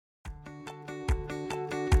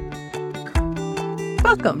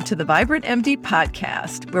Welcome to the Vibrant MD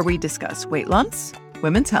podcast, where we discuss weight loss,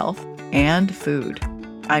 women's health, and food.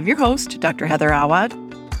 I'm your host, Dr. Heather Awad,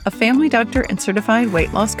 a family doctor and certified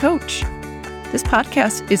weight loss coach. This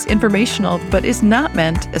podcast is informational, but is not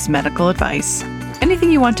meant as medical advice.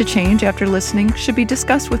 Anything you want to change after listening should be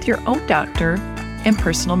discussed with your own doctor and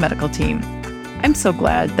personal medical team. I'm so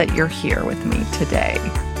glad that you're here with me today.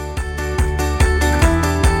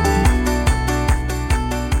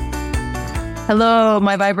 Hello,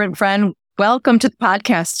 my vibrant friend. Welcome to the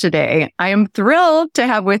podcast today. I am thrilled to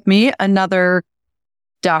have with me another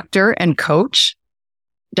doctor and coach,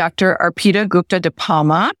 Dr. Arpita Gupta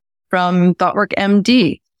DePalma from ThoughtWork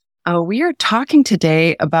MD. We are talking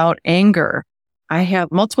today about anger. I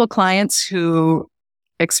have multiple clients who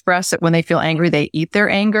express that when they feel angry, they eat their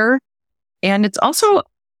anger. And it's also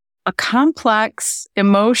a complex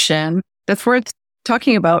emotion that's worth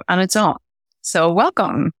talking about on its own. So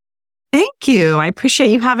welcome. Thank you. I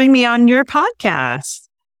appreciate you having me on your podcast.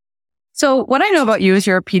 So what I know about you is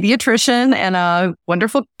you're a pediatrician and a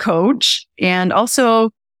wonderful coach, and also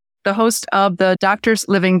the host of the Doctors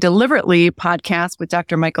Living Deliberately podcast with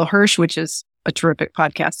Dr. Michael Hirsch, which is a terrific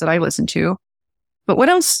podcast that I listen to. But what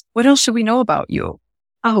else should we know about you?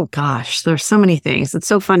 Oh gosh, there's so many things. It's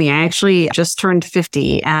so funny. I actually just turned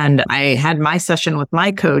 50 and I had my session with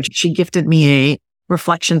my coach. She gifted me a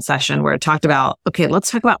reflection session where it talked about, okay, let's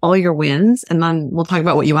talk about all your wins and then we'll talk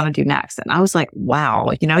about what you want to do next. And I was like, wow,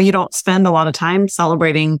 you don't spend a lot of time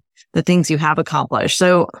celebrating the things you have accomplished.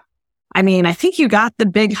 So, I think you got the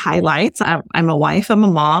big highlights. I'm a wife, I'm a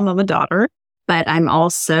mom, I'm a daughter, but I'm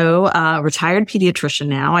also a retired pediatrician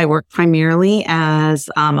now. I work primarily as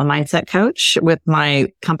a mindset coach with my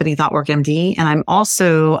company, ThoughtWork MD. And I'm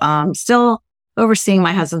also still overseeing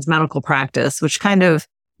my husband's medical practice, which kind of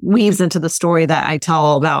weaves into the story that I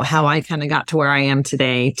tell about how I kind of got to where I am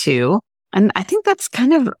today too. And I think that's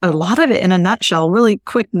kind of a lot of it in a nutshell, really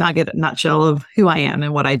quick nutshell of who I am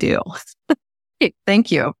and what I do.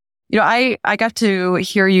 Thank you. I got to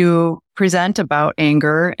hear you present about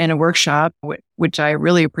anger in a workshop, which I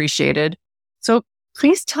really appreciated. So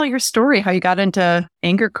please tell your story, how you got into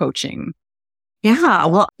anger coaching. Yeah,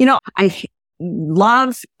 well, I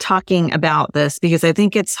love talking about this because I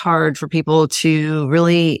think it's hard for people to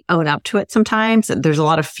really own up to it sometimes. There's a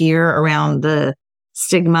lot of fear around the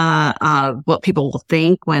stigma of what people will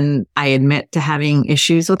think when I admit to having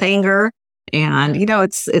issues with anger. And,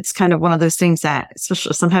 it's kind of one of those things that,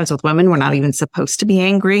 especially sometimes with women, we're not even supposed to be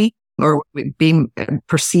angry or being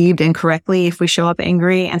perceived incorrectly if we show up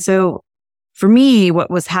angry. And so for me,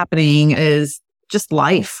 what was happening is just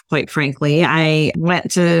life, quite frankly. I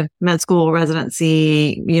went to med school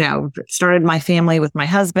residency, started my family with my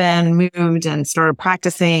husband, moved and started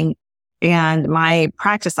practicing. And my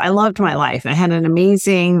practice, I loved my life. I had an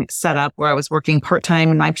amazing setup where I was working part-time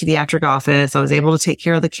in my pediatric office. I was able to take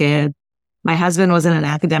care of the kids. My husband was in an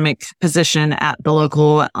academic position at the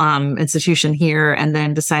local institution here and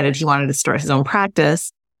then decided he wanted to start his own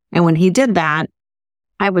practice. And when he did that,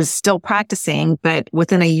 I was still practicing, but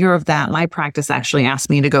within a year of that, my practice actually asked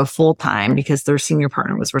me to go full time because their senior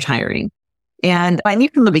partner was retiring. And I knew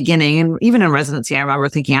from the beginning, and even in residency, I remember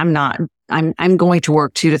thinking, I'm going to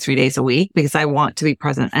work 2 to 3 days a week because I want to be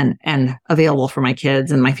present and available for my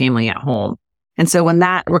kids and my family at home. And so when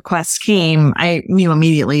that request came, I knew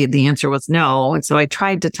immediately the answer was no. And so I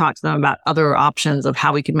tried to talk to them about other options of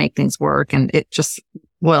how we could make things work. And it just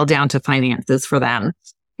boiled down to finances for them.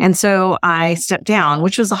 And so I stepped down,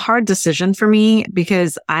 which was a hard decision for me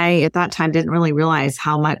because I, at that time, didn't really realize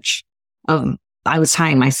how much of I was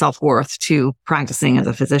tying my self-worth to practicing as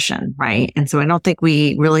a physician, right? And so I don't think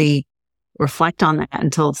we really reflect on that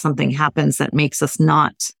until something happens that makes us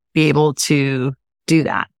not be able to do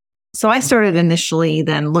that. So I started initially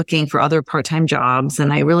then looking for other part-time jobs,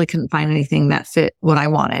 and I really couldn't find anything that fit what I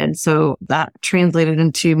wanted. So that translated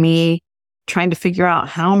into me trying to figure out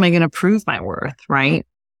how am I going to prove my worth, right?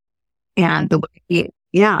 And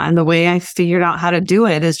the way I figured out how to do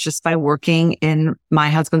it is just by working in my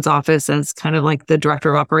husband's office as kind of like the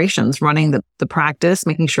director of operations, running the practice,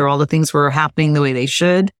 making sure all the things were happening the way they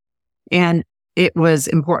should. And it was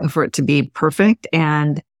important for it to be perfect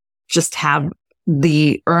and just have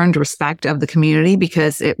the earned respect of the community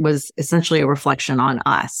because it was essentially a reflection on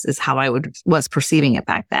us is how I was perceiving it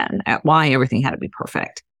back then, at why everything had to be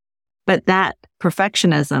perfect. But that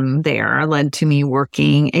perfectionism there led to me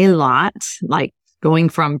working a lot, like going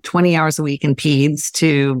from 20 hours a week in peds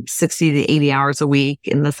to 60 to 80 hours a week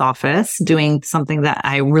in this office, doing something that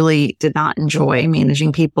I really did not enjoy,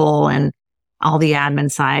 managing people and all the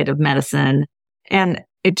admin side of medicine. And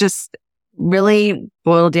it just really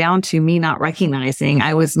boiled down to me not recognizing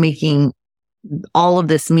I was making all of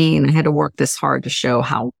this mean? I had to work this hard to show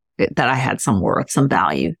that I had some worth, some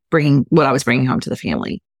value, bringing what I was bringing home to the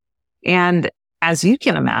family. And as you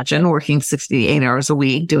can imagine, working 68 hours a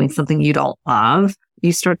week, doing something you don't love,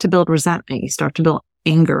 you start to build resentment, you start to build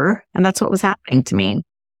anger. And that's what was happening to me.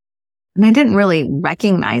 And I didn't really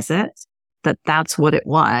recognize it, that that's what it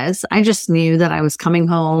was. I just knew that I was coming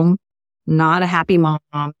home, not a happy mom,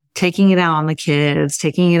 taking it out on the kids,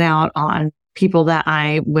 taking it out on people that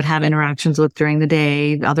I would have interactions with during the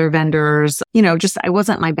day, other vendors, just I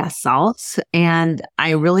wasn't my best self. And I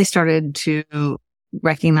really started to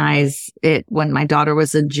recognize it when my daughter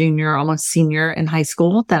was a junior, almost senior in high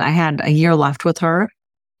school, that I had a year left with her.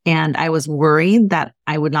 And I was worried that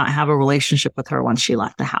I would not have a relationship with her once she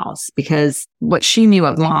left the house, because what she knew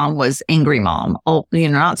of mom was angry mom. Oh,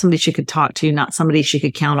 not somebody she could talk to, not somebody she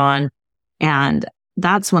could count on. And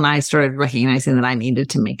that's when I started recognizing that I needed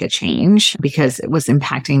to make a change because it was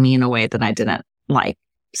impacting me in a way that I didn't like.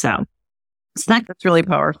 So that's really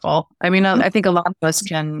powerful. I mean, I think a lot of us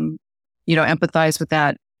can, empathize with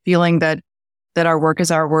that feeling that our work is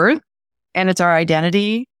our worth and it's our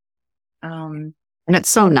identity. And it's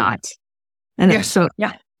so not. And it's so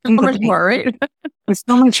much more, right? It's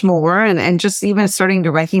so much more. And just even starting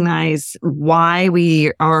to recognize why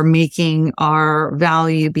we are making our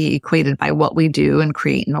value be equated by what we do and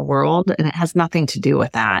create in the world. And it has nothing to do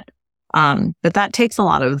with that. But that takes a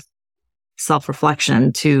lot of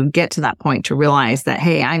self-reflection to get to that point, to realize that,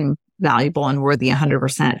 hey, I'm valuable and worthy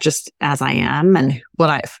 100% just as I am. And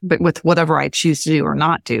but with whatever I choose to do or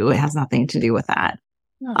not do, it has nothing to do with that.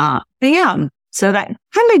 So that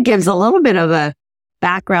kind of gives a little bit of a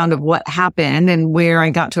background of what happened and where I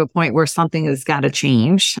got to a point where something has got to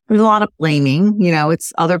change. There's a lot of blaming,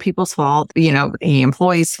 it's other people's fault, the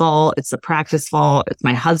employee's fault, it's the practice fault, it's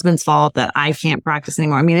my husband's fault that I can't practice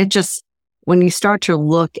anymore. I mean, when you start to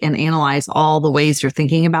look and analyze all the ways you're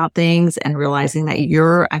thinking about things and realizing that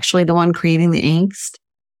you're actually the one creating the angst,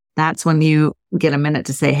 that's when you get a minute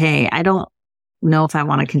to say, hey, I don't know if I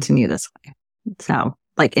want to continue this way. So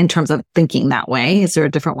like in terms of thinking that way, is there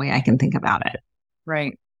a different way I can think about it?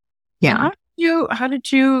 Right. Yeah. How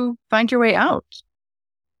did you find your way out?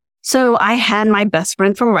 So I had my best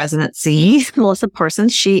friend from residency, Melissa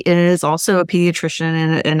Parsons. She is also a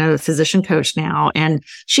pediatrician and a physician coach now. And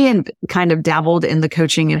she had kind of dabbled in the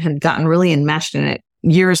coaching and had gotten really enmeshed in it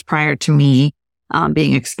years prior to me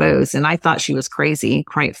being exposed. And I thought she was crazy,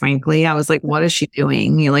 quite frankly. I was like, what is she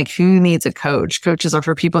doing? Who needs a coach? Coaches are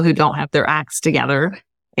for people who don't have their acts together.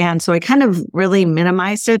 And so I kind of really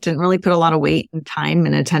minimized it, didn't really put a lot of weight and time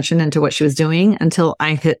and attention into what she was doing until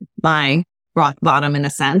I hit my rock bottom in a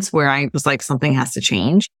sense where I was like, something has to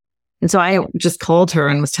change. And so I just called her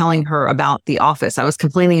and was telling her about the office. I was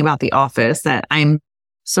complaining about the office, that I'm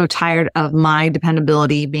so tired of my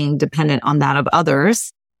dependability being dependent on that of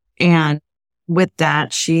others. And with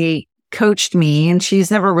that, she coached me, and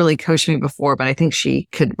she's never really coached me before, but I think she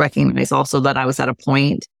could recognize also that I was at a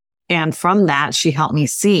point. And from that, she helped me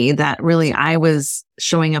see that really I was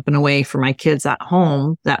showing up in a way for my kids at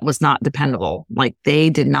home that was not dependable. Like they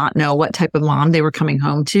did not know what type of mom they were coming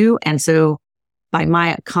home to. And so by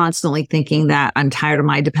my constantly thinking that I'm tired of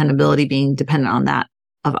my dependability being dependent on that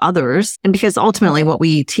of others, and because ultimately what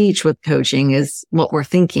we teach with coaching is what we're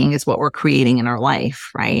thinking is what we're creating in our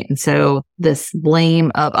life, right? And so this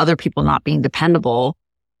blame of other people not being dependable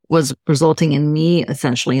was resulting in me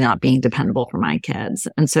essentially not being dependable for my kids.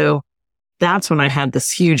 And so that's when I had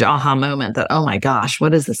this huge aha moment that, oh my gosh,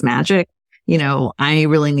 what is this magic? I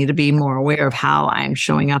really need to be more aware of how I'm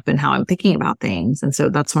showing up and how I'm thinking about things. And so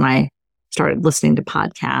that's when I started listening to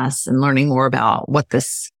podcasts and learning more about what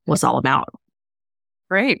this was all about.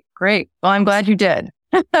 Great. Well, I'm glad you did.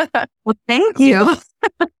 Well, thank you.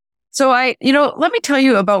 So let me tell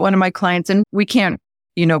you about one of my clients, and we can't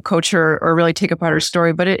coach her or really take apart her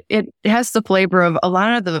story, but it has the flavor of a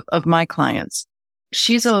lot of my clients.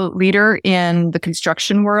 She's a leader in the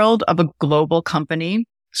construction world of a global company.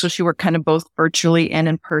 So she worked kind of both virtually and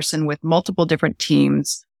in person with multiple different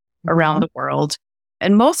teams around the world.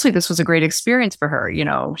 And mostly this was a great experience for her.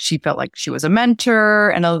 She felt like she was a mentor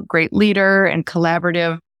and a great leader and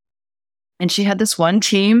collaborative. And she had this one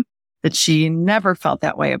team that she never felt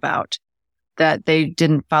that way about, that they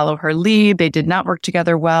didn't follow her lead. They did not work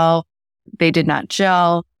together well. They did not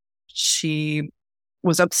gel. She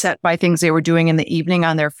was upset by things they were doing in the evening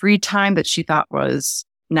on their free time that she thought was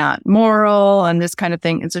not moral and this kind of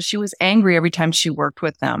thing. And so she was angry every time she worked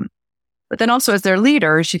with them. But then also as their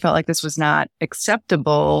leader, she felt like this was not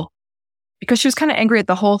acceptable because she was kind of angry at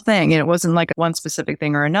the whole thing. And it wasn't like one specific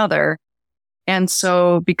thing or another. And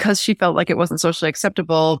so because she felt like it wasn't socially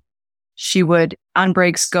acceptable, she would on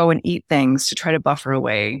breaks go and eat things to try to buffer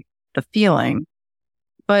away the feeling.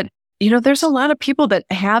 But, there's a lot of people that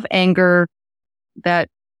have anger that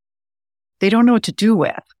they don't know what to do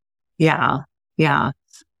with. Yeah. Yeah.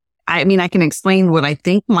 I mean, I can explain what I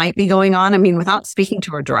think might be going on. I mean, without speaking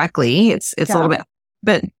to her directly, it's a little bit,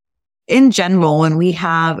 but in general, when we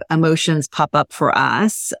have emotions pop up for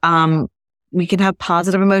us, we can have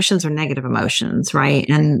positive emotions or negative emotions, right?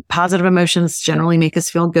 And positive emotions generally make us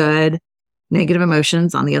feel good. Negative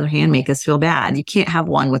emotions, on the other hand, make us feel bad. You can't have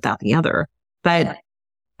one without the other. But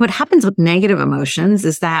what happens with negative emotions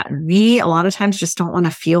is that we a lot of times just don't want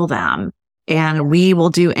to feel them. And we will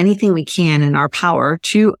do anything we can in our power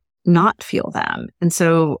to not feel them. And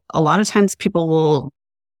so a lot of times people will,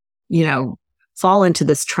 fall into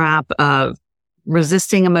this trap of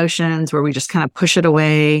resisting emotions where we just kind of push it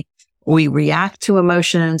away. We react to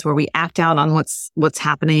emotions where we act out on what's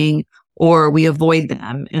happening, or we avoid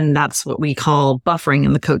them. And that's what we call buffering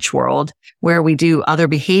in the coach world, where we do other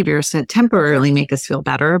behaviors that temporarily make us feel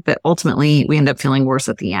better, but ultimately we end up feeling worse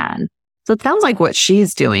at the end. So it sounds like what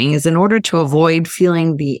she's doing is, in order to avoid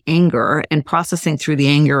feeling the anger and processing through the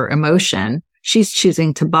anger emotion, she's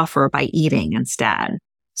choosing to buffer by eating instead.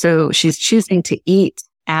 So she's choosing to eat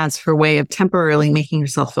as her way of temporarily making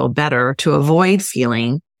herself feel better to avoid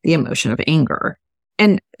feeling the emotion of anger.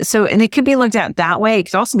 And it could be looked at that way. It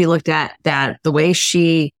could also be looked at that the way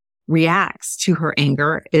she reacts to her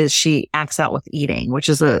anger is she acts out with eating, which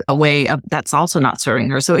is a way of that's also not serving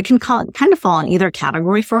her. So it can kind of fall in either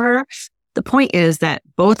category for her. The point is that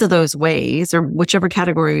both of those ways, or whichever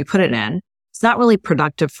category we put it in, it's not really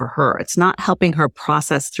productive for her. It's not helping her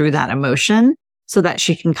process through that emotion so that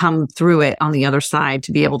she can come through it on the other side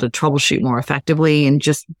to be able to troubleshoot more effectively and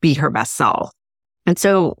just be her best self. And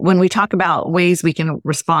so when we talk about ways we can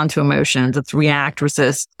respond to emotions, it's react,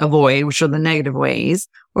 resist, avoid, which are the negative ways,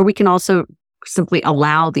 or we can also simply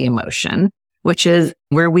allow the emotion, which is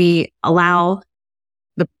where we allow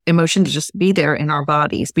the emotion to just be there in our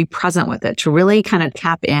bodies, be present with it, to really kind of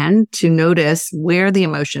tap in to notice where the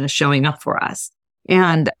emotion is showing up for us.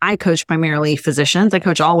 And I coach primarily physicians. I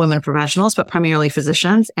coach all women professionals, but primarily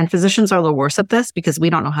physicians. And physicians are the worst at this because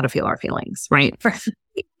we don't know how to feel our feelings, right?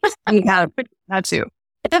 Yeah, that too.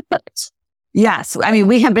 Yes. I mean,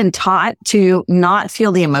 we have been taught to not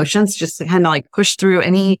feel the emotions, just to kind of like push through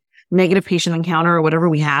any negative patient encounter or whatever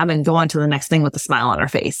we have and go on to the next thing with a smile on our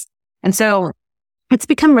face. And so it's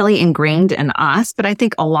become really ingrained in us, but I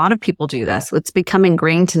think a lot of people do this. It's become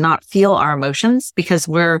ingrained to not feel our emotions because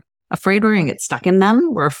we're afraid we're going to get stuck in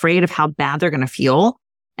them. We're afraid of how bad they're going to feel.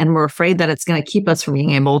 And we're afraid that it's going to keep us from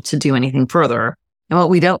being able to do anything further. And what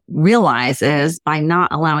we don't realize is by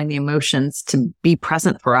not allowing the emotions to be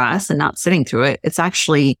present for us and not sitting through it, it's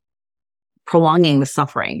actually prolonging the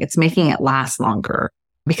suffering. It's making it last longer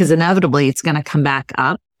because inevitably it's going to come back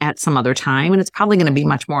up at some other time. And it's probably going to be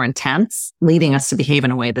much more intense, leading us to behave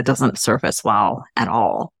in a way that doesn't serve us well at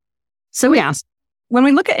all. So yeah. When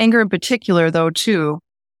we look at anger in particular, though, too,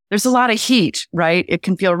 there's a lot of heat, right? It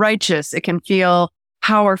can feel righteous. It can feel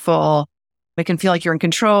powerful. It can feel like you're in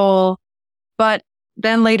control. But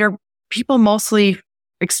then later, people mostly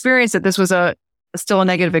experience that this was still a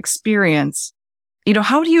negative experience.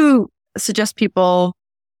 How do you suggest people,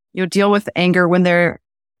 deal with anger when they're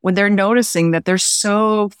noticing that they're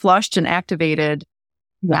so flushed and activated,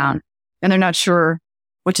 and they're not sure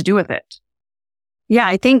what to do with it? Yeah,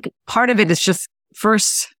 I think part of it is just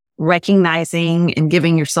first recognizing and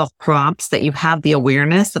giving yourself prompts that you have the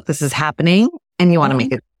awareness that this is happening and you want to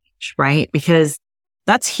make a change, right? Because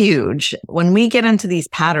that's huge. When we get into these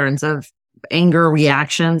patterns of anger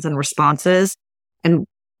reactions and responses, and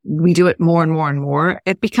we do it more and more and more,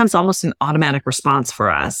 it becomes almost an automatic response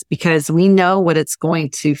for us because we know what it's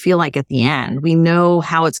going to feel like at the end. We know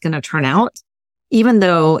how it's going to turn out. Even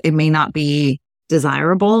though it may not be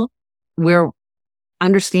desirable, we're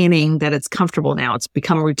understanding that it's comfortable now. It's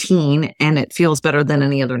become routine and it feels better than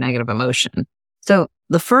any other negative emotion. So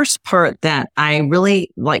the first part that I really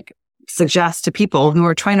suggest to people who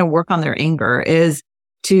are trying to work on their anger is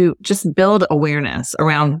to just build awareness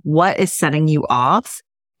around what is setting you off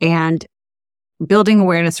and building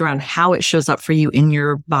awareness around how it shows up for you in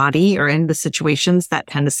your body or in the situations that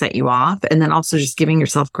tend to set you off. And then also just giving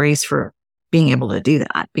yourself grace for being able to do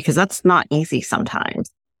that because that's not easy sometimes.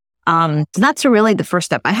 So that's really the first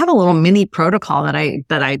step. I have a little mini protocol that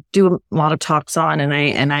I do a lot of talks on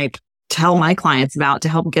and I tell my clients about to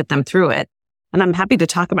help get them through it. And I'm happy to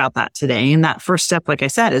talk about that today. And that first step, like I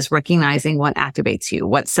said, is recognizing what activates you,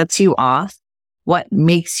 what sets you off, what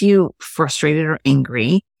makes you frustrated or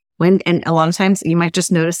angry. And a lot of times you might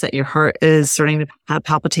just notice that your heart is starting to have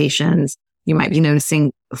palpitations. You might be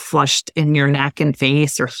noticing flushed in your neck and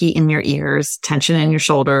face or heat in your ears, tension in your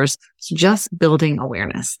shoulders. So just building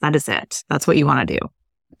awareness. That is it. That's what you want to do.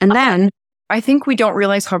 And then I think we don't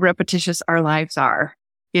realize how repetitious our lives are,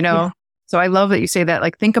 Yeah. So I love that you say that,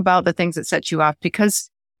 like, think about the things that set you off, because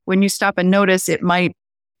when you stop and notice, it might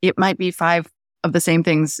be 5 of the same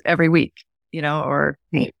things every week, or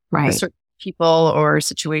Right. certain people or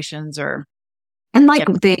situations And like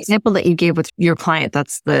the example that you gave with your client,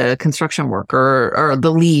 that's the construction worker or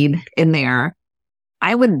the lead in there.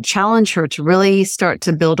 I would challenge her to really start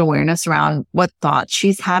to build awareness around what thoughts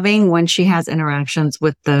she's having when she has interactions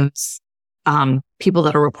with those people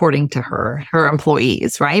that are reporting to her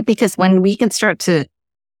employees, right? Because when we can start to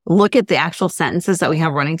look at the actual sentences that we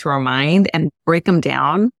have running through our mind and break them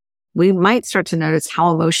down, we might start to notice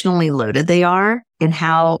how emotionally loaded they are and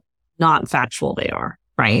how not factual they are,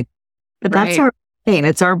 right? But that's our brain.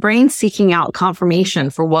 It's our brain seeking out confirmation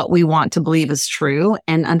for what we want to believe is true.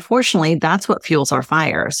 And unfortunately, that's what fuels our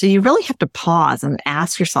fire. So you really have to pause and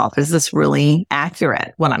ask yourself, is this really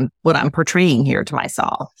accurate, what I'm portraying here to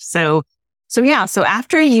myself? So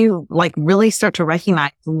after you like really start to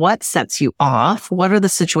recognize what sets you off, what are the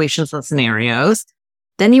situations and scenarios,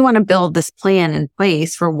 then you want to build this plan in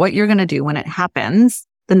place for what you're going to do when it happens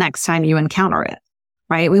the next time you encounter it,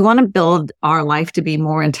 right? We want to build our life to be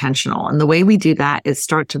more intentional. And the way we do that is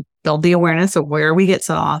start to build the awareness of where we get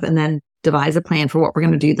set off and then devise a plan for what we're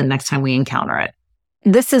going to do the next time we encounter it.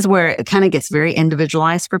 This is where it kind of gets very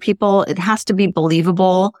individualized for people. It has to be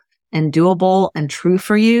believable and doable and true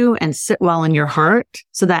for you and sit well in your heart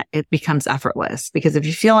so that it becomes effortless. Because if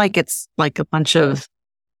you feel like it's like a bunch of,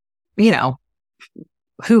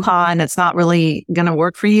 hoo-ha and it's not really going to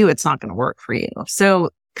work for you, it's not going to work for you.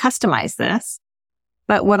 So customize this.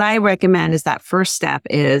 But what I recommend is that first step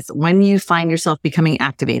is when you find yourself becoming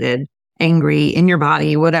activated, angry in your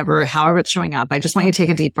body, whatever, however it's showing up, I just want you to take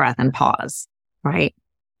a deep breath and pause, right?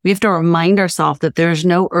 We have to remind ourselves that there's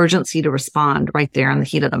no urgency to respond right there in the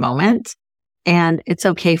heat of the moment. And it's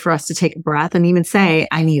okay for us to take a breath and even say,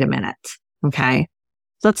 I need a minute. Okay.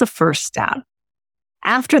 So that's the first step.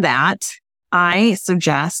 After that, I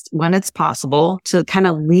suggest when it's possible to kind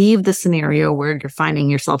of leave the scenario where you're finding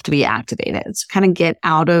yourself to be activated. So kind of get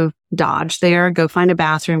out of Dodge there, go find a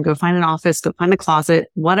bathroom, go find an office, go find a closet,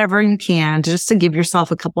 whatever you can, just to give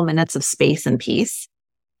yourself a couple minutes of space and peace.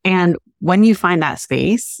 And when you find that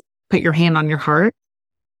space, put your hand on your heart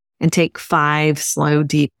and take 5 slow,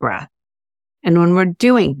 deep breaths. And when we're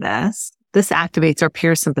doing this activates our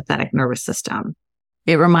parasympathetic nervous system.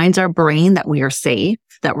 It reminds our brain that we are safe,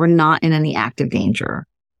 that we're not in any active danger,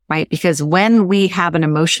 right? Because when we have an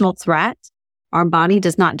emotional threat, our body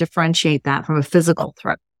does not differentiate that from a physical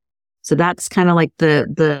threat. So that's kind of like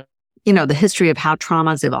the history of how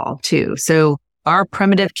traumas evolved too. So our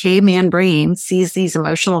primitive caveman brain sees these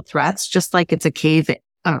emotional threats just like it's a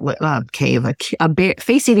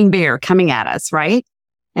face-eating bear coming at us, right?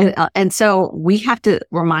 And so we have to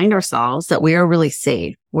remind ourselves that we are really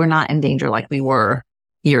safe. We're not in danger like we were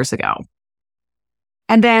years ago.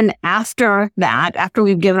 And then after that, after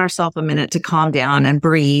we've given ourselves a minute to calm down and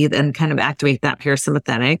breathe and kind of activate that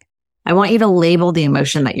parasympathetic, I want you to label the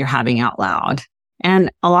emotion that you're having out loud.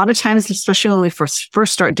 And a lot of times, especially when we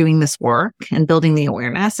first start doing this work and building the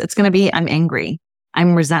awareness, it's going to be, I'm angry,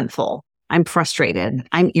 I'm resentful, I'm frustrated,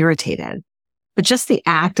 I'm irritated. But just the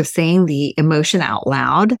act of saying the emotion out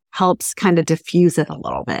loud helps kind of diffuse it a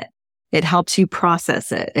little bit. It helps you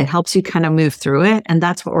process it. It helps you kind of move through it. And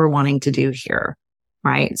that's what we're wanting to do here,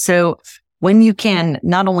 right? So when you can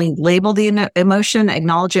not only label the emotion,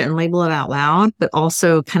 acknowledge it and label it out loud, but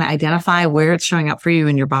also kind of identify where it's showing up for you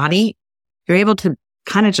in your body, you're able to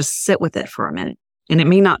kind of just sit with it for a minute. And it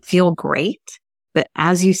may not feel great, but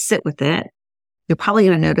as you sit with it, you're probably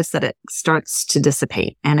going to notice that it starts to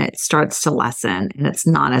dissipate and it starts to lessen and it's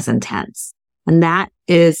not as intense. And that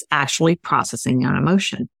is actually processing an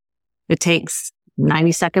emotion. It takes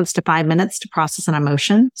 90 seconds to 5 minutes to process an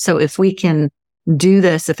emotion. So if we can do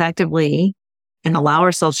this effectively and allow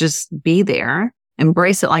ourselves to just be there,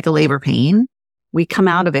 embrace it like a labor pain, we come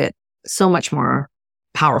out of it so much more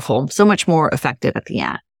powerful, so much more effective at the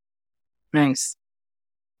end. Nice.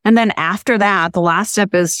 And then after that, the last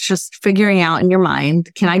step is just figuring out in your mind,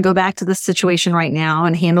 can I go back to this situation right now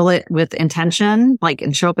and handle it with intention,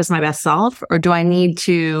 and show up as my best self? Or do I need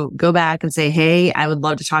to go back and say, hey, I would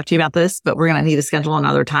love to talk to you about this, but we're going to need to schedule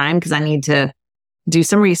another time because I need to do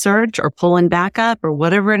some research or pull in backup or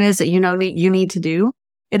whatever it is that you need to do.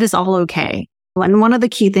 It is all okay. And one of the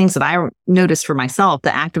key things that I noticed for myself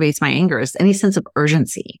that activates my anger is any sense of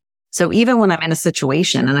urgency. So even when I'm in a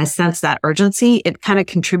situation and I sense that urgency, it kind of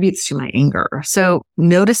contributes to my anger. So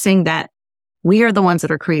noticing that we are the ones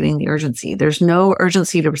that are creating the urgency. There's no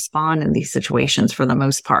urgency to respond in these situations for the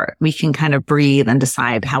most part. We can kind of breathe and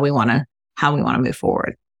decide how we want to move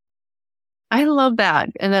forward. I love that.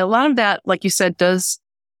 And a lot of that, like you said, does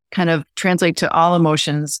kind of translate to all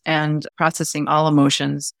emotions and processing all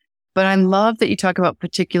emotions. But I love that you talk about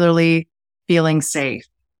particularly feeling safe.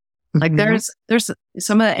 Like there's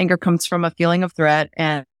some of that anger comes from a feeling of threat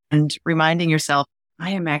and reminding yourself,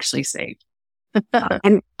 I am actually safe.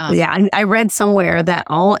 I read somewhere that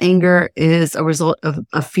all anger is a result of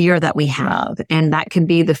a fear that we have. And that can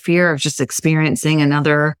be the fear of just experiencing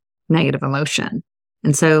another negative emotion.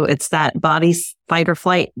 And so it's that body's fight or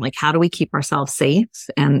flight. Like, how do we keep ourselves safe?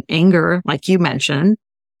 And anger, like you mentioned,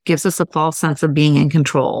 gives us a false sense of being in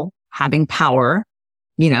control, having power,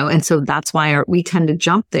 and so that's why we tend to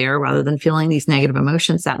jump there rather than feeling these negative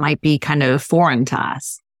emotions that might be kind of foreign to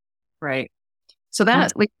us. Right. So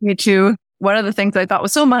that leads me to one of the things I thought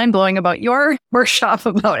was so mind-blowing about your workshop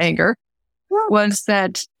about anger was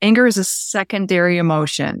that anger is a secondary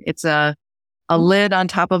emotion. It's a lid on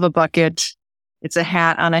top of a bucket. It's a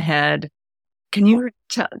hat on a head. Can you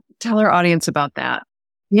tell our audience about that?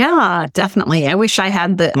 Yeah, definitely. I wish I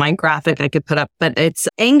had my graphic I could put up, but it's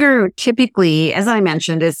anger typically, as I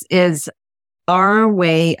mentioned, is our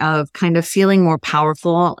way of kind of feeling more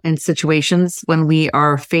powerful in situations when we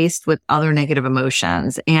are faced with other negative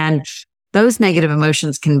emotions. And those negative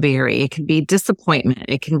emotions can vary. It can be disappointment.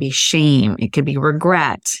 It can be shame. It could be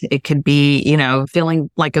regret. It could be, feeling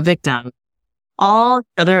like a victim. All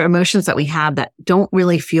other emotions that we have that don't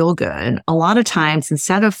really feel good. A lot of times,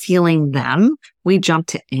 instead of feeling them, we jump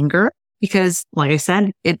to anger because, like I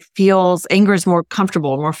said, anger is more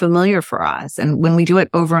comfortable, more familiar for us. And when we do it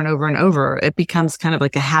over and over and over, it becomes kind of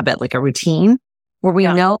like a habit, like a routine where we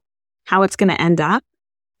know how it's going to end up.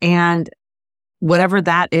 And whatever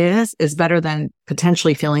that is better than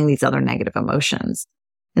potentially feeling these other negative emotions.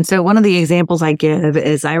 And so one of the examples I give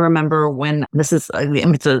is I remember when it's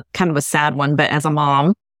a kind of a sad one, but as a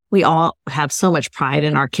mom, we all have so much pride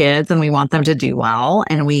in our kids and we want them to do well.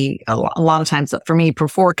 And a lot of times for me,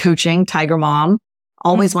 before coaching, Tiger Mom,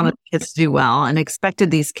 always wanted kids to do well and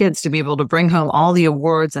expected these kids to be able to bring home all the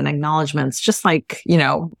awards and acknowledgments, just like,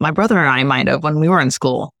 my brother and I might have when we were in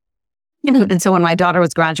school. And so when my daughter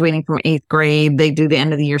was graduating from 8th grade, they do the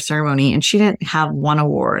end of the year ceremony and she didn't have one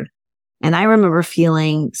award. And I remember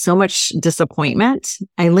feeling so much disappointment.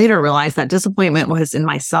 I later realized that disappointment was in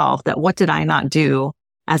myself, that what did I not do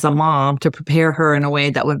as a mom to prepare her in a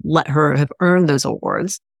way that would let her have earned those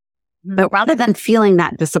awards? But rather than feeling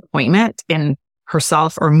that disappointment in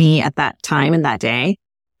herself or me at that time in that day,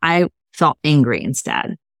 I felt angry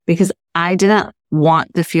instead because I didn't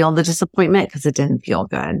want to feel the disappointment because it didn't feel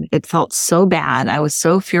good. It felt so bad. I was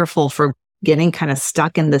so fearful for getting kind of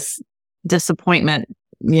stuck in this disappointment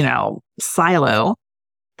silo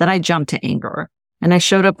that I jumped to anger. And I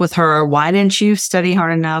showed up with her. Why didn't you study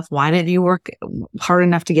hard enough? Why didn't you work hard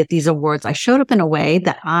enough to get these awards? I showed up in a way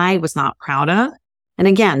that I was not proud of. And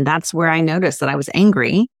again, that's where I noticed that I was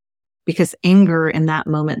angry because anger in that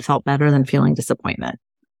moment felt better than feeling disappointment.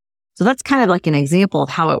 So that's kind of like an example of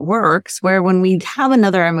how it works, where when we have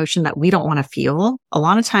another emotion that we don't want to feel, a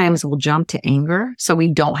lot of times we'll jump to anger so we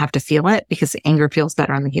don't have to feel it because the anger feels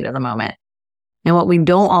better in the heat of the moment. And what we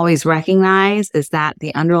don't always recognize is that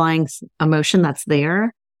the underlying emotion that's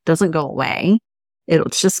there doesn't go away.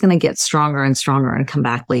 It's just going to get stronger and stronger and come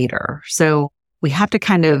back later. So we have to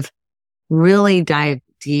kind of really dive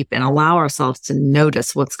deep and allow ourselves to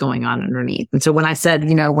notice what's going on underneath. And so when I said,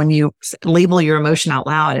 when you label your emotion out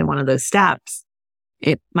loud in one of those steps,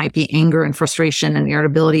 it might be anger and frustration and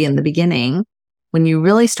irritability in the beginning. When you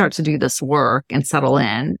really start to do this work and settle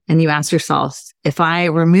in and you ask yourself, if I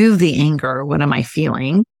remove the anger, what am I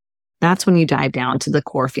feeling? That's when you dive down to the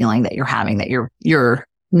core feeling that you're having, that you're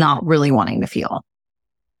not really wanting to feel.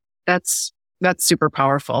 That's super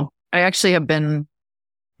powerful. I actually have been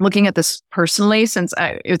looking at this personally since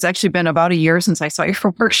it's actually been about a year since I saw your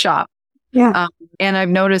workshop. Yeah. And I've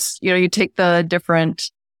noticed, you take the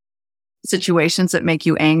different situations that make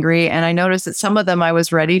you angry. And I noticed that some of them I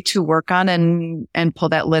was ready to work on and pull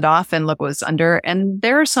that lid off and look what was under. And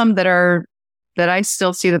there are some that I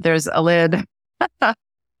still see that there's a lid, a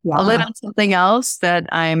lid on something else that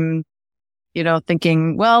I'm,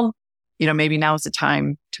 thinking, well, maybe now is the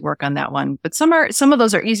time to work on that one. But some of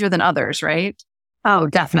those are easier than others, right? Oh,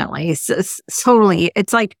 definitely. It's totally.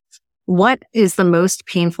 It's like, what is the most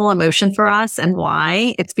painful emotion for us and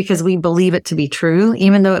why? It's because we believe it to be true,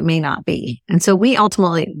 even though it may not be. And so we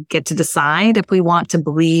ultimately get to decide if we want to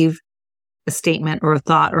believe a statement or a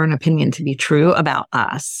thought or an opinion to be true about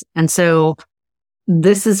us. And so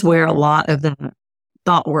this is where a lot of the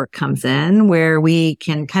thought work comes in, where we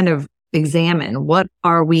can kind of examine what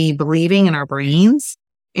are we believing in our brains,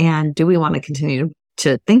 and do we want to continue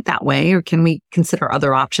to think that way, or can we consider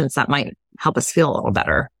other options that might help us feel a little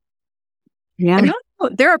better? Yeah. And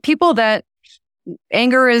there are people that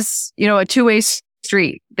anger is, a two-way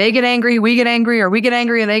street. They get angry, we get angry, or we get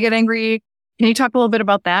angry and they get angry. Can you talk a little bit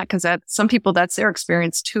about that? Because some people, that's their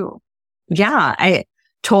experience too. Yeah,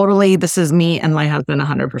 this is me and my husband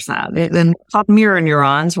 100%. And called mirror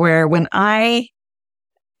neurons, where when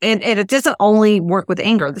it doesn't only work with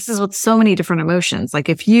anger. This is with so many different emotions. Like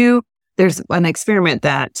there's an experiment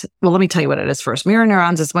let me tell you what it is first. Mirror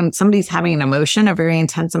neurons is when somebody's having an emotion, a very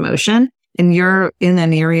intense emotion, and you're in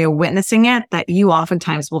an area witnessing it, that you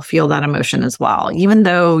oftentimes will feel that emotion as well, even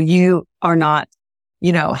though you are not,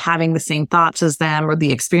 having the same thoughts as them or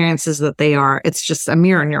the experiences that they are. It's just a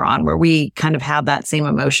mirror neuron where we kind of have that same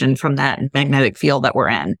emotion from that magnetic field that we're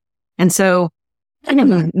in. And so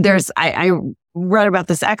I read about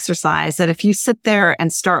this exercise that if you sit there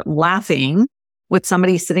and start laughing with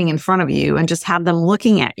somebody sitting in front of you and just have them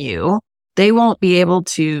looking at you, they won't be able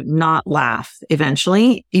to not laugh.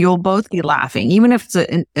 Eventually, you'll both be laughing. Even if it's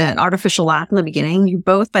an artificial laugh in the beginning, you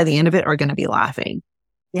both by the end of it are going to be laughing.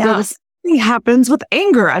 Yeah. So this thing happens with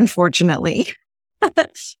anger, unfortunately.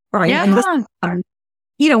 Right. Yeah. And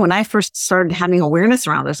when I first started having awareness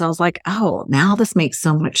around this, I was like, oh, now this makes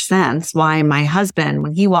so much sense why my husband,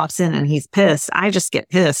 when he walks in and he's pissed, I just get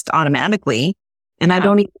pissed automatically. And I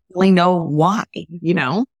don't even really know why,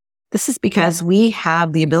 This is because we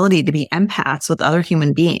have the ability to be empaths with other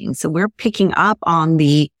human beings. So we're picking up on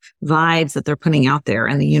the vibes that they're putting out there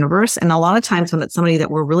in the universe. And a lot of times when it's somebody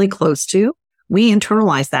that we're really close to, we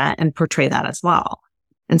internalize that and portray that as well.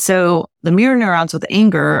 And so the mirror neurons with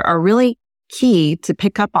anger are really key to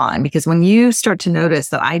pick up on, because when you start to notice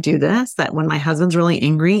that I do this, that when my husband's really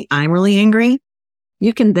angry, I'm really angry,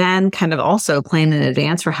 you can then kind of also plan in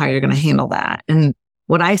advance for how you're going to handle that. And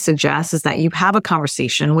what I suggest is that you have a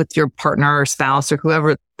conversation with your partner or spouse or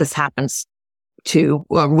whoever this happens to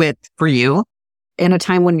or with for you in a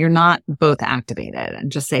time when you're not both activated,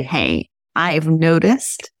 and just say, hey, I've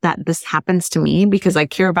noticed that this happens to me because I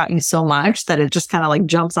care about you so much that it just kind of like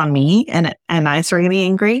jumps on me and I start getting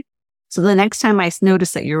angry. So the next time I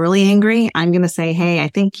notice that you're really angry, I'm going to say, hey, I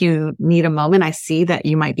think you need a moment. I see that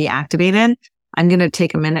you might be activated. I'm going to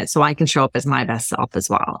take a minute so I can show up as my best self as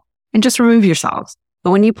well, and just remove yourselves.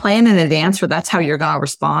 But when you plan in advance for that's how you're going to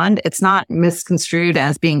respond, it's not misconstrued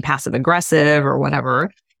as being passive aggressive or whatever.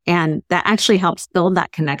 And that actually helps build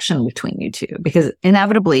that connection between you two, because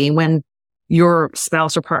inevitably when your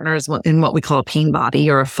spouse or partner is in what we call a pain body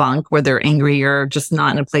or a funk, where they're angry or just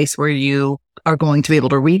not in a place where you are going to be able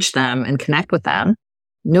to reach them and connect with them,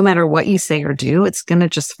 no matter what you say or do, it's going to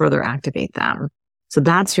just further activate them. So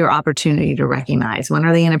that's your opportunity to recognize when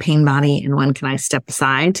are they in a pain body and when can I step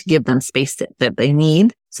aside to give them space that they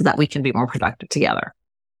need so that we can be more productive together.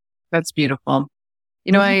 That's beautiful.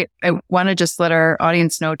 I want to just let our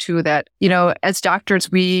audience know too that, as doctors,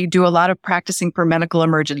 we do a lot of practicing for medical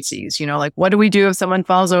emergencies. Like what do we do if someone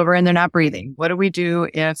falls over and they're not breathing? What do we do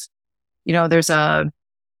if, there's a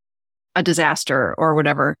disaster or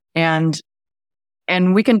whatever? And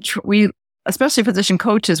we especially physician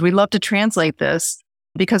coaches, we love to translate this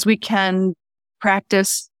because we can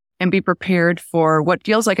practice and be prepared for what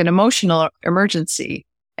feels like an emotional emergency.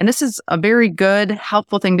 And this is a very good,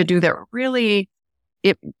 helpful thing to do that really,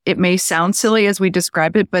 it may sound silly as we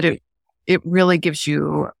describe it, but it really gives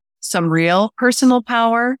you some real personal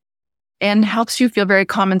power and helps you feel very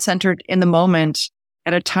calm and centered in the moment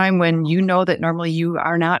at a time when you know that normally you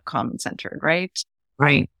are not calm and centered, right?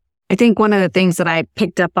 Right. I think one of the things that I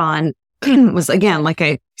picked up on was, again, like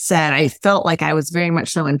I said, I felt like I was very much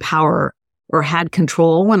so in power or had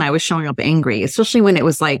control when I was showing up angry, especially when it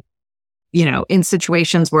was like, in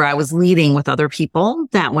situations where I was leading with other people,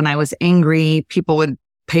 that when I was angry, people would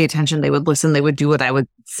pay attention, they would listen, they would do what I would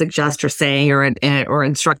suggest or say or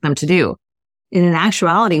instruct them to do. And in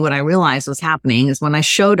actuality, what I realized was happening is when I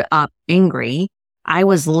showed up angry, I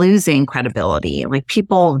was losing credibility. Like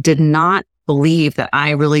people did not believe that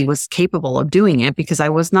I really was capable of doing it because I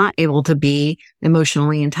was not able to be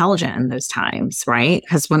emotionally intelligent in those times, right?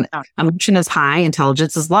 Because when emotion is high,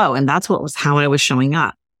 intelligence is low. And that's how I was showing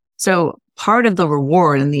up. So part of the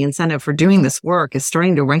reward and the incentive for doing this work is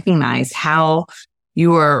starting to recognize how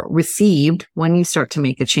you are received when you start to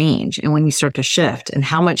make a change and when you start to shift, and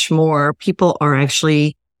how much more people are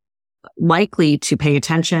actually likely to pay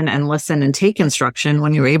attention and listen and take instruction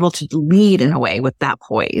when you're able to lead in a way with that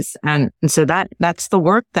poise. And so that's the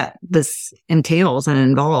work that this entails and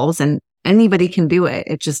involves, and anybody can do it.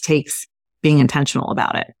 It just takes being intentional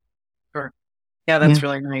about it. Sure. Yeah, that's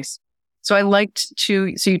really nice. So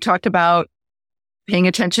so you talked about paying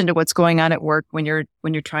attention to what's going on at work when you're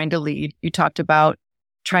trying to lead. You talked about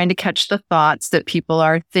trying to catch the thoughts that people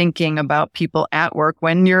are thinking about people at work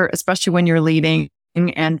especially when you're leading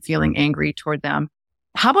and feeling angry toward them.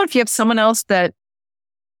 How about if you have someone else that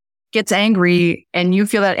gets angry and you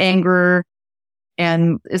feel that anger,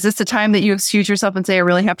 and is this the time that you excuse yourself and say, I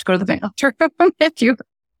really have to go to the bathroom? If you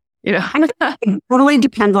know, it totally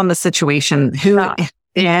depends on the situation, who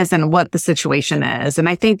it is and what the situation is. And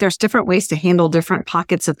I think there's different ways to handle different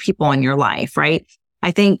pockets of people in your life, right?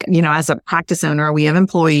 I think, as a practice owner, we have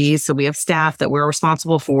employees, so we have staff that we're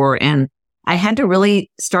responsible for. And I had to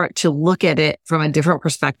really start to look at it from a different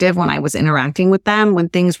perspective when I was interacting with them, when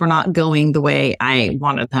things were not going the way I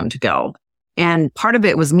wanted them to go. And part of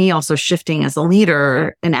it was me also shifting as a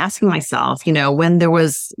leader and asking myself, when there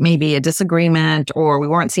was maybe a disagreement or we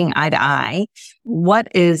weren't seeing eye to eye, what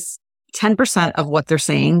is 10% of what they're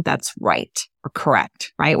saying that's right or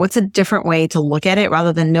correct, right? What's a different way to look at it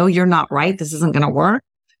rather than, no, you're not right, this isn't going to work?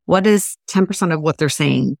 What is 10% of what they're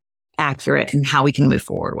saying accurate and how we can move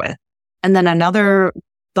forward with? And then another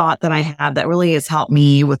thought that I have that really has helped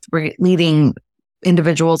me with leading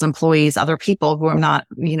individuals, employees, other people who I'm not,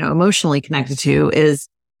 emotionally connected to is,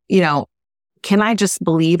 can I just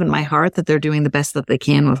believe in my heart that they're doing the best that they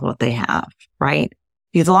can with what they have, right?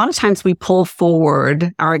 Because a lot of times we pull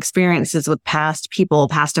forward our experiences with past people,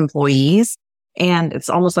 past employees, and it's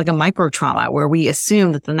almost like a micro trauma where we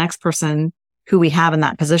assume that the next person who we have in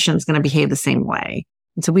that position is going to behave the same way.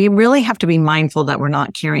 And so we really have to be mindful that we're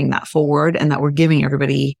not carrying that forward and that we're giving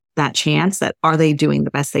everybody that chance that are they doing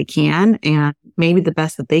the best they can? And maybe the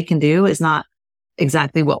best that they can do is not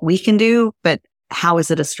exactly what we can do, but how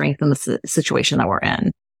is it a strength in the situation that we're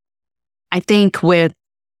in? I think with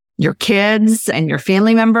your kids and your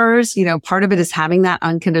family members, part of it is having that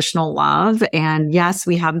unconditional love. And yes,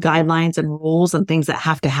 we have guidelines and rules and things that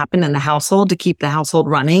have to happen in the household to keep the household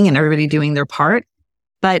running and everybody doing their part.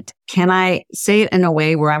 But can I say it in a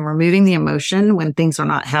way where I'm removing the emotion when things are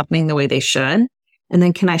not happening the way they should? And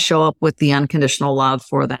then can I show up with the unconditional love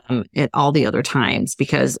for them at all the other times?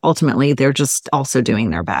 Because ultimately they're just also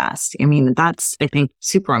doing their best. I mean, that's, I think,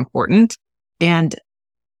 super important. And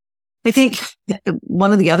I think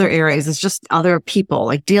one of the other areas is just other people,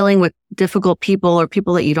 like dealing with difficult people or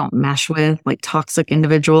people that you don't mesh with, like toxic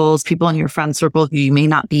individuals, people in your friend circle who you may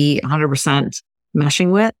not be 100%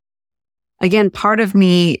 meshing with. Again, part of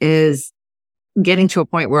me is getting to a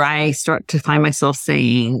point where I start to find myself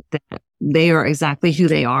saying that they are exactly who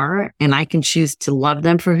they are, and I can choose to love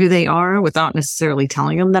them for who they are without necessarily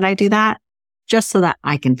telling them that I do that, just so that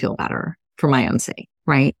I can feel better for my own sake,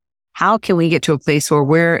 right? How can we get to a place where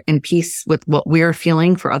we're in peace with what we're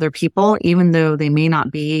feeling for other people, even though they may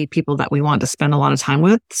not be people that we want to spend a lot of time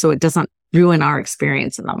with, so it doesn't ruin our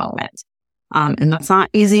experience in the moment? And that's not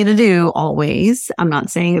easy to do always. I'm not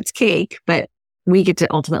saying it's cake, but we get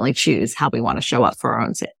to ultimately choose how we want to show up for our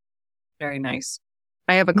own sake. Very nice.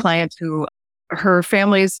 I have a client who her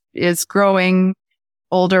family is growing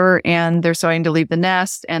older and they're starting to leave the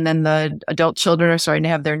nest. And then the adult children are starting to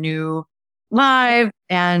have their new life.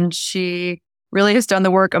 And she really has done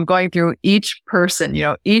the work of going through each person,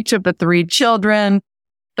 each of the 3 children,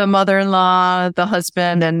 the mother-in-law, the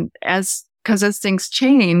husband. And because as things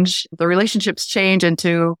change, the relationships change, and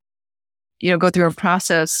to, go through a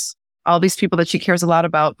process, all these people that she cares a lot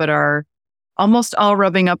about, but are almost all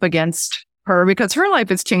rubbing up against her because her life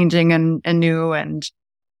is changing and new. And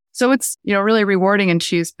so it's, really rewarding, and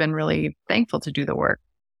she's been really thankful to do the work.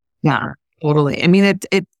 Yeah, totally. I mean,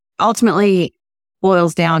 it ultimately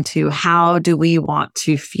boils down to how do we want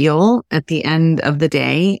to feel at the end of the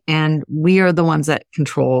day? And we are the ones that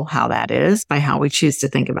control how that is by how we choose to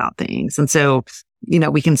think about things. And so,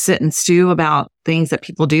 we can sit and stew about things that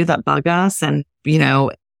people do that bug us and,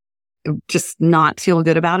 just not feel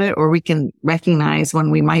good about it. Or we can recognize when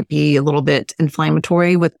we might be a little bit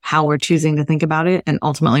inflammatory with how we're choosing to think about it. And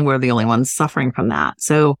ultimately, we're the only ones suffering from that.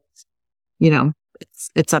 So,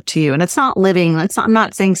 it's up to you. And it's not living. I'm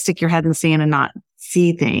not saying stick your head in the sand and not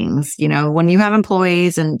see things. When you have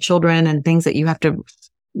employees and children and things that you have to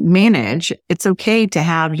manage, it's okay to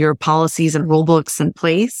have your policies and rule books in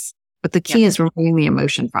place. But the key is removing the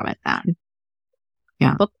emotion from it then.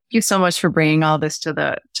 Yeah. Well, thank you so much for bringing all this to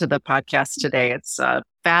the podcast today. It's a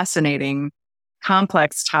fascinating,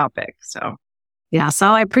 complex topic. So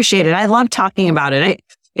I appreciate it. I love talking about it.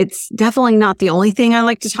 It's definitely not the only thing I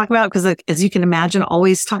like to talk about because, as you can imagine,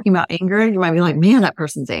 always talking about anger, you might be like, man, that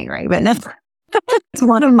person's angry. But never. It's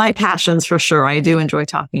one of my passions for sure. I do enjoy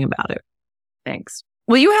talking about it. Thanks.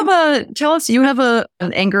 Well, you have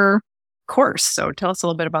an anger course. So tell us a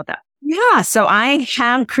little bit about that. Yeah. So I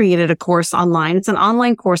have created a course online. It's an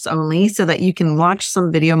online course only so that you can watch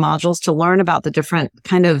some video modules to learn about the different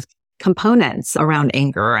kind of components around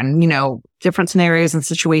anger and, different scenarios and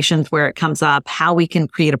situations where it comes up, how we can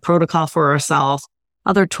create a protocol for ourselves,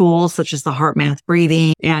 other tools such as the heart math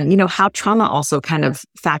breathing, and, how trauma also kind of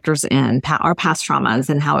factors in our past traumas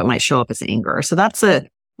and how it might show up as anger. So that's an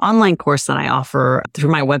online course that I offer through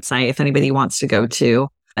my website if anybody wants to go to.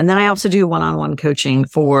 And then I also do one-on-one coaching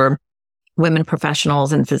for women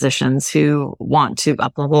professionals and physicians who want to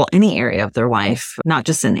uplevel any area of their life, not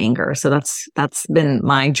just in anger. So that's been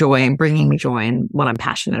my joy and bringing me joy and what I'm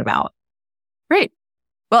passionate about. Great.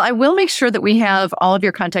 Well, I will make sure that we have all of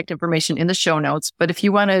your contact information in the show notes. But if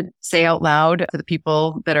you want to say out loud to the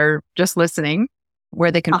people that are just listening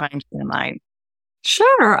where they can find you online.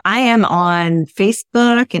 Sure. I am on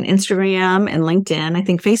Facebook and Instagram and LinkedIn. I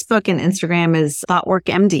think Facebook and Instagram is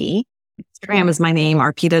ThoughtWorkMD. Instagram is my name,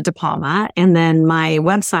 Arpita DePalma. And then my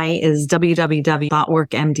website is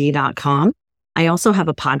www.thoughtworkmd.com. I also have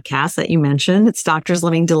a podcast that you mentioned. It's Doctors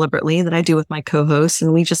Living Deliberately that I do with my co-hosts.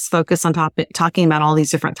 And we just focus on talking about all these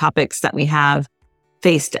different topics that we have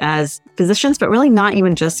faced as physicians, but really not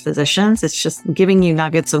even just physicians. It's just giving you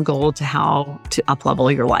nuggets of gold to how to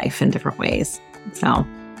uplevel your life in different ways. So,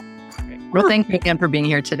 well, thank you again for being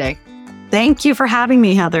here today. Thank you for having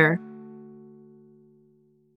me, Heather.